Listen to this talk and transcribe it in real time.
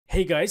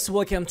Hey guys,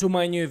 welcome to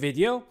my new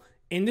video.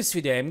 In this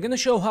video I'm gonna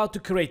show how to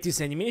create this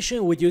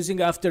animation with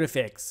using After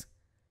Effects.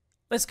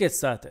 Let's get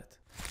started.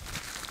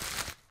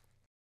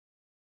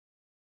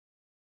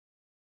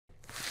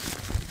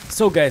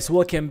 So guys,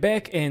 welcome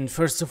back, and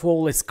first of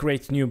all let's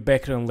create new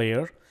background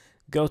layer.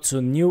 Go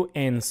to new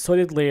and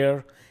solid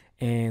layer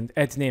and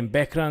add name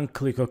background,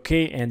 click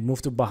OK and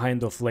move to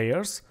behind of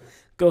layers.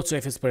 Go to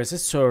FS presets,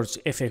 search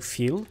effect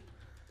fill,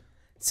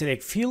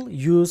 select fill,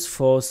 use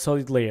for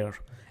solid layer.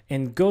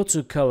 And go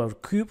to color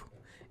cube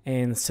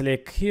and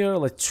select here,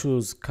 let's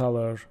choose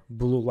color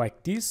blue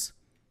like this.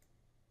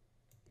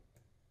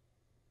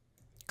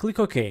 Click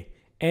OK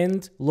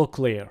and lock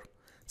layer.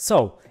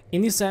 So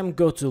in this time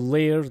go to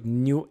layer,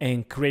 new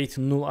and create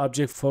null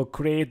object for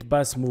create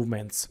bus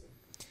movements.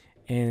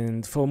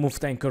 And for move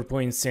to anchor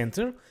point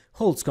center,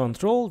 hold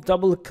Ctrl,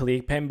 double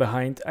click pen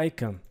behind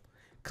icon.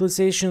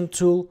 Clickation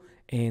tool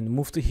and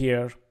move to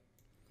here.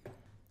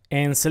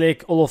 And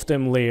select all of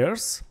them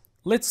layers.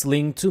 Let's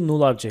link to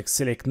null object.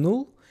 Select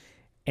null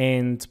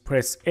and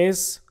press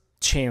S,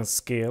 change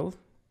scale.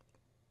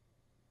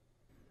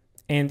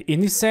 And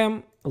in this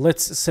time,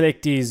 let's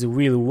select these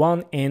wheel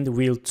 1 and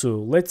wheel 2.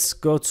 Let's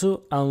go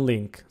to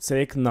unlink,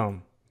 select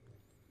none.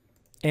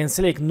 And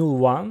select null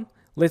 1.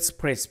 Let's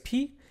press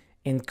P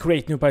and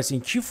create new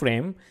passing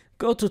keyframe.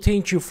 Go to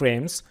 10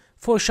 keyframes.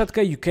 For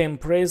shortcut, you can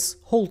press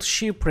hold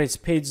shift, press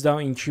page down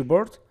in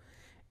keyboard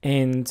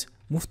and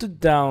move it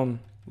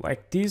down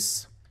like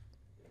this.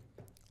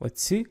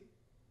 Let's see.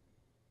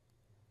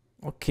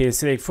 Okay,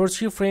 select first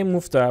keyframe,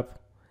 moved up,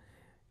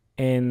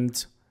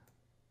 and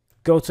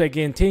go to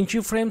again 10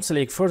 keyframes,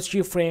 select first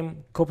keyframe,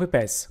 copy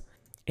paste,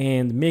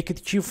 and make it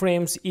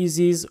keyframes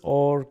easy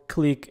or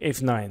click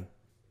F9.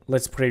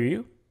 Let's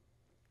preview.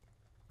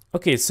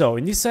 Okay, so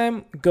in this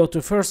time, go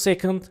to first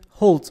second,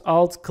 hold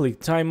Alt, click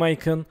time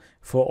icon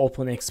for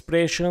open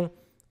expression,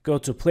 go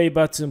to play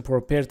button,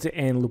 property,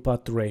 and loop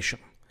out duration.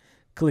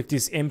 Click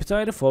this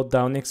empty for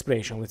down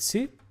expression. Let's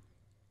see.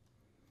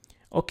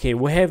 Okay,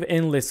 we have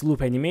endless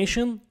loop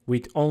animation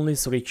with only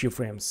 3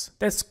 keyframes.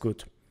 That's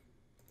good.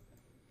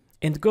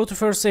 And go to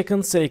first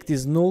second, select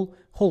this null,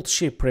 hold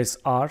shift, press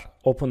R,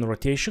 open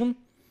rotation,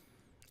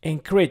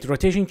 and create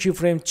rotation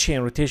keyframe, chain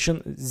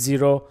rotation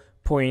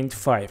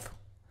 0.5.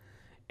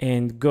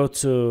 And go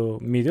to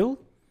middle,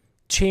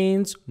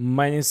 change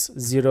minus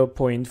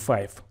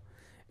 0.5.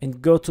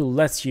 And go to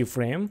last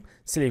keyframe,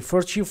 select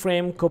first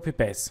keyframe, copy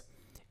paste,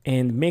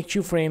 and make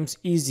keyframes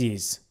easy.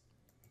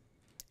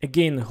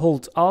 Again,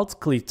 hold Alt,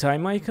 click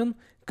time icon,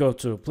 go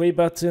to play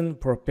button,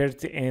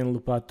 property, and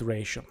loop out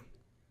duration.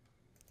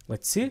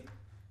 Let's see.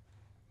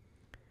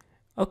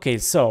 Okay,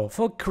 so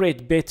for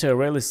create better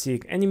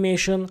realistic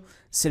animation,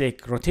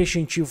 select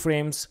rotation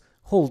keyframes,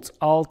 hold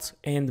Alt,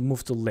 and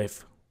move to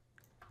left.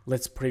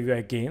 Let's preview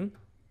again.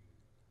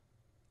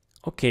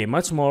 Okay,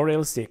 much more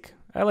realistic.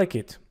 I like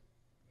it.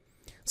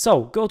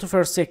 So go to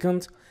first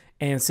second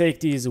and select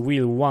these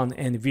wheel 1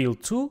 and wheel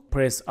 2,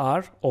 press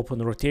R,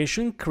 open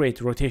rotation, create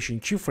rotation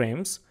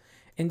keyframes,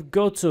 and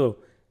go to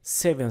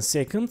 7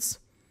 seconds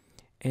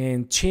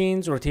and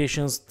change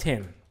rotations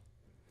 10.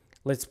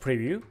 Let's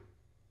preview.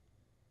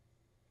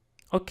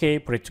 Okay,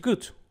 pretty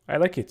good. I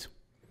like it.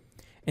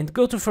 And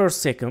go to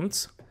first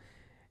second,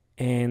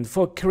 and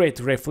for create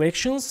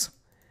reflections,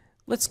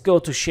 let's go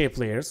to shape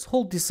layers,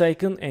 hold this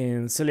icon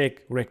and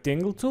select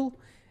rectangle tool,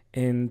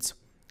 and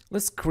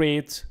let's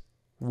create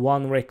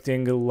one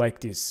rectangle like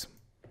this.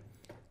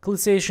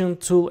 Clickation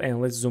tool and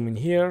let's zoom in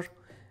here,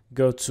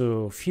 go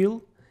to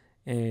fill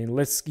and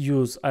let's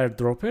use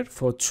eyedropper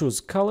for choose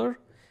color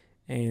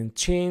and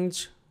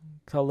change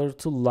color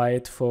to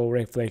light for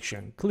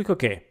reflection. Click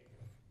OK.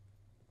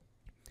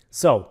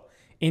 So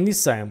in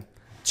this time,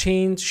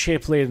 change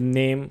shape layer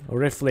name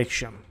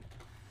reflection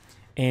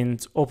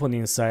and open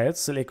inside,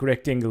 select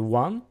rectangle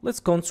 1.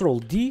 Let's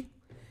Ctrl D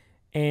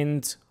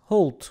and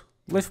hold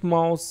left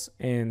mouse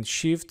and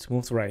shift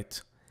move right.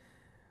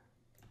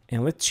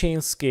 And let's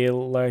change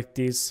scale like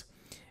this,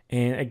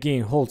 and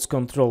again hold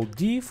Ctrl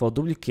D for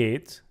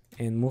duplicate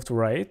and move to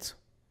right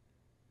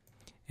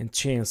and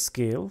change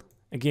scale.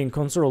 Again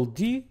Ctrl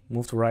D,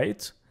 move to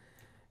right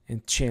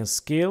and change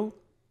scale.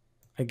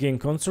 Again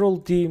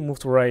Ctrl D, move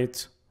to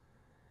right.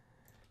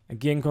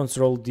 Again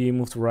Ctrl D,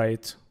 move to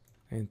right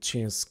and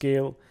change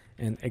scale,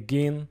 and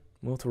again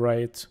move to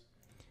right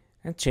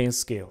and change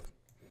scale.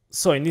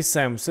 So in this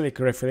time select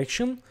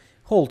reflection,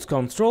 hold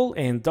Ctrl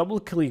and double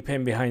click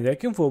pen behind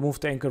icon for move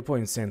to anchor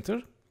point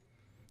center.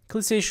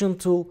 Clickation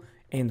tool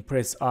and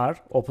press R,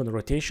 open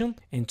rotation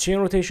and chain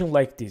rotation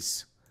like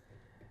this.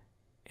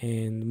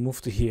 And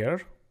move to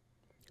here.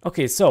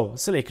 Okay, so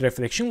select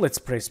reflection, let's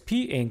press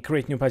P and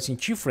create new passing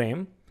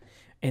keyframe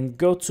and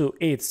go to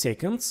 8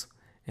 seconds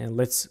and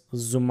let's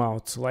zoom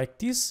out like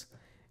this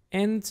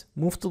and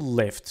move to the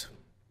left.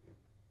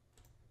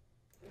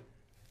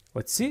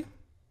 Let's see.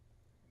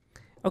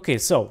 Okay,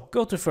 so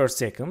go to first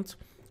second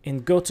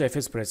and go to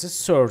FS presets,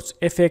 search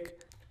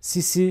effect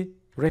CC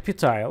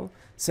reptile,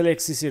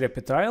 select CC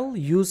reptile,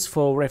 use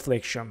for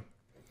reflection,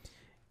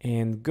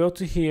 and go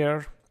to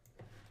here.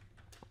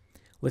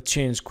 Let's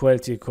change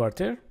quality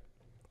quarter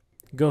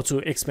go to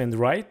expand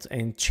right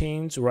and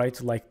change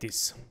right like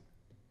this.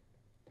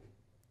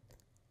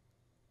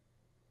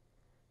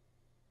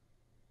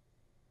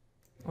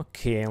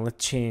 Okay, and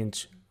let's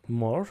change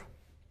more.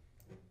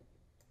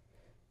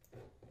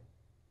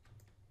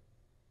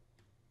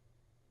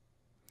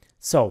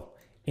 So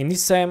in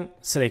this time,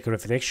 select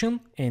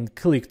reflection and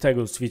click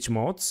toggle switch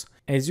modes.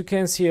 As you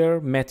can see here,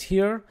 matte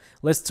here.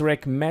 Let's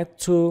drag matte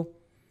to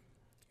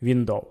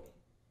window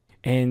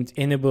and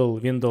enable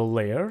window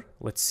layer.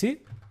 Let's see.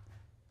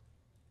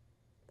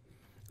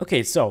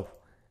 Okay, so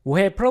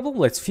we have a problem.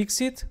 Let's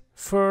fix it.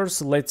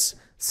 First, let's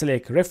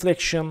select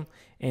reflection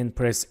and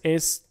press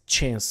S,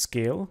 change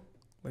scale.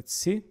 Let's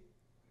see.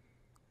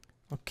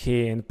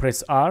 Okay, and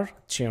press R,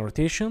 change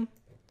rotation.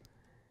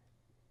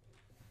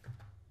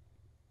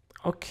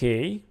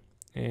 Okay,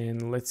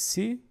 and let's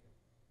see.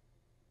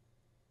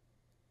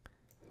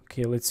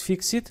 Okay, let's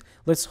fix it.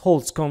 Let's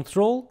hold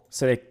Control,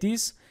 select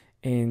this,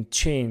 and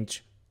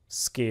change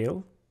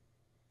scale.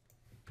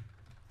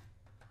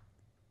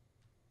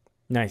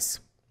 Nice.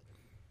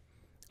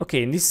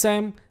 Okay, and this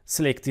time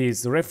select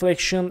this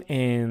reflection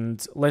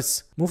and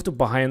let's move to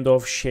behind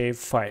of shape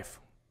 5.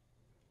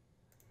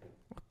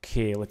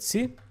 Okay, let's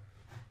see.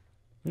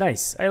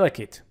 Nice, I like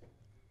it.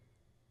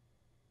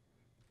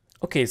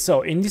 Okay,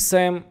 so in this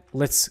time,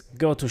 let's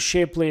go to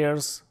shape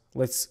layers.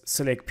 Let's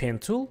select pen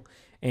tool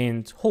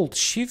and hold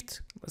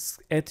shift. Let's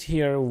add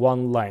here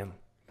one line.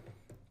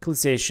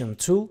 Clisation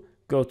tool,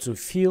 go to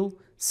fill,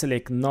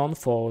 select none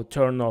for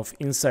turn off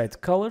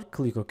inside color,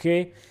 click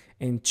OK,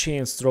 and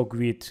change stroke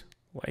width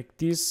like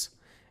this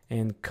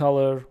and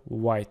color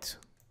white.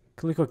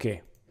 Click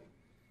OK.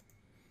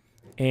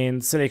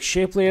 And select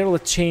shape layer,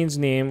 let's change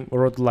name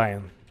rod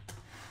line.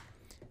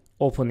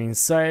 Open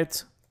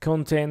inside,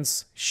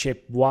 contents,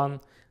 shape 1,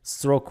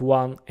 stroke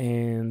 1,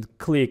 and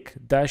click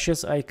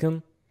dashes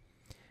icon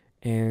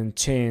and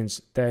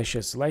change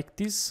dashes like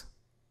this.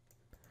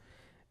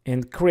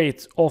 And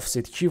create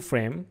offset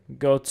keyframe,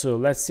 go to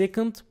last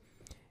second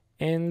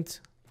and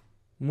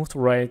move to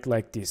right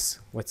like this.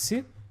 Let's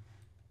see.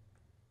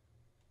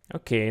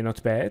 Okay,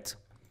 not bad.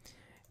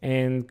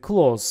 And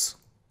close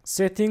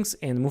settings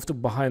and move to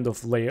behind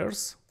of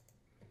layers.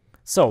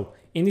 So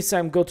in this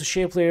time, go to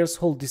shape layers,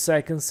 hold this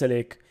icon,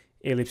 select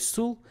ellipse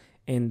tool,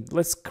 and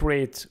let's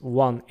create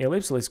one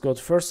ellipse. Let's go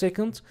to first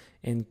second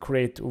and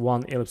create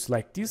one ellipse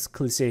like this.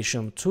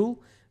 Clisation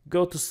tool,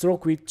 go to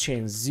stroke width,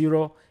 change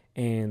 0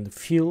 and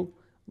fill.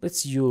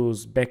 Let's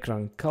use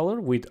background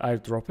color with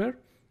eyedropper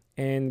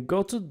and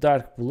go to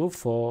dark blue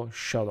for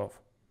shadow.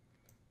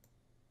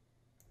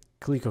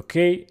 Click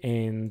OK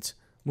and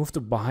move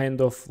to behind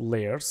of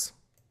layers.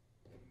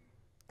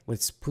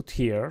 Let's put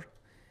here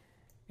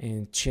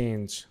and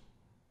change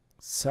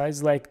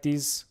size like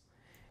this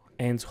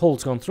and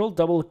hold Control,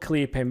 double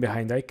click pen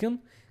behind icon,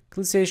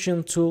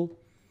 clisation tool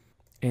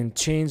and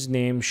change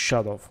name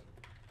shadow.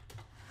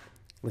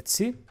 Let's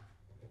see.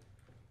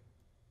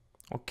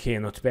 Okay,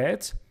 not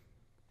bad.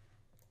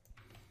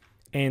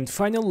 And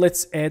finally,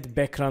 let's add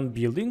background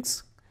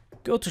buildings.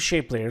 Go to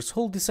shape layers,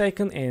 hold this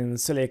icon and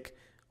select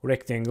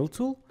rectangle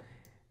tool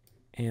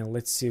and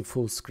let's see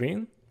full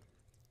screen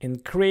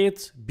and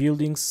create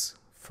buildings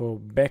for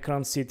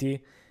background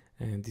city.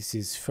 And this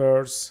is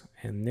first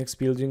and next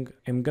building.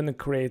 I'm gonna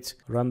create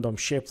random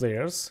shape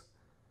layers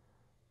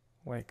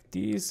like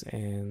this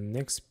and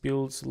next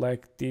builds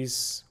like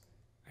this,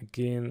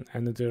 again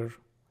another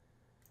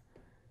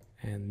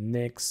and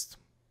next.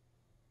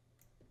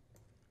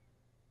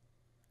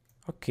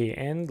 Okay,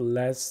 and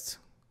last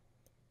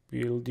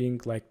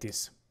building like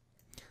this.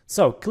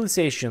 So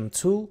clisation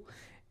tool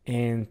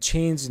and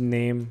change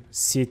name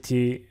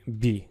city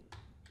B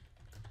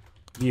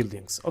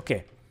buildings.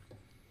 Okay,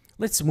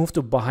 let's move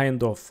to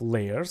behind of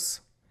layers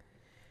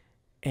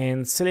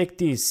and select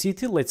the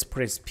city. Let's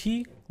press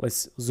P,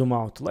 let's zoom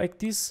out like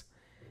this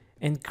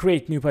and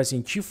create new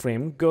passing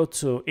keyframe. Go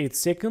to 8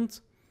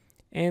 seconds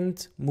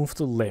and move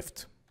to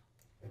left.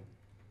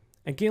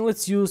 Again,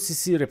 let's use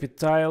CC repeat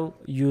tile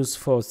used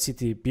for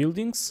city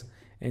buildings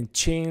and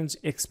change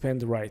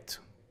expand right.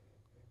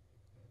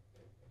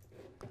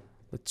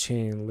 Let's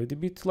change a little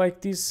bit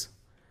like this.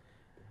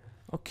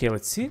 Okay,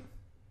 let's see.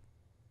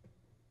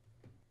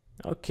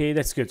 Okay,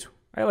 that's good.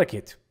 I like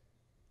it.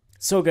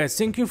 So guys,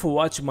 thank you for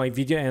watching my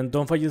video and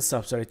don't forget to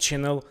subscribe to the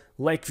channel,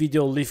 like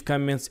video, leave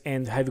comments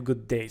and have a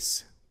good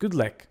days. Good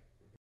luck.